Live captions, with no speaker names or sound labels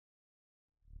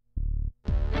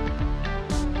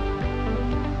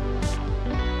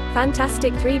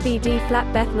Fantastic 3BD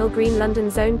Flat Bethnal Green London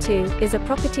Zone 2 is a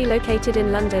property located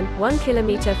in London, 1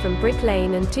 kilometer from Brick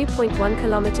Lane and 2.1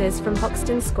 kilometers from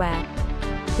Hoxton Square.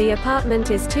 The apartment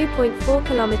is 2.4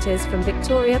 kilometers from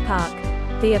Victoria Park.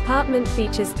 The apartment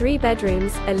features 3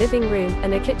 bedrooms, a living room,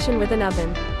 and a kitchen with an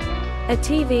oven. A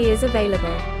TV is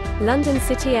available. London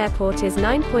City Airport is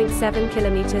 9.7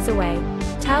 kilometers away.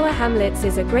 Tower Hamlets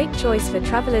is a great choice for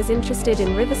travelers interested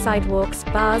in riverside walks,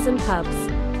 bars and pubs.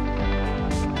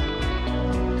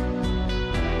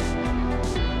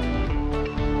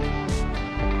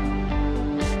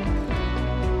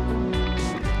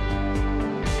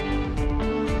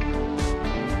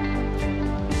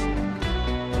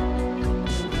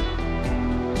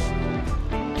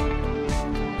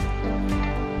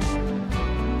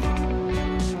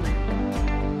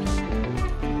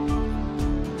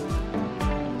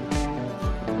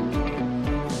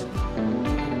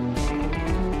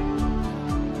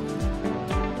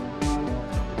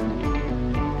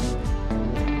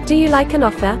 Do you like an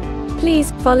offer?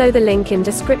 Please follow the link in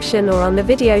description or on the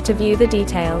video to view the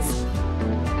details.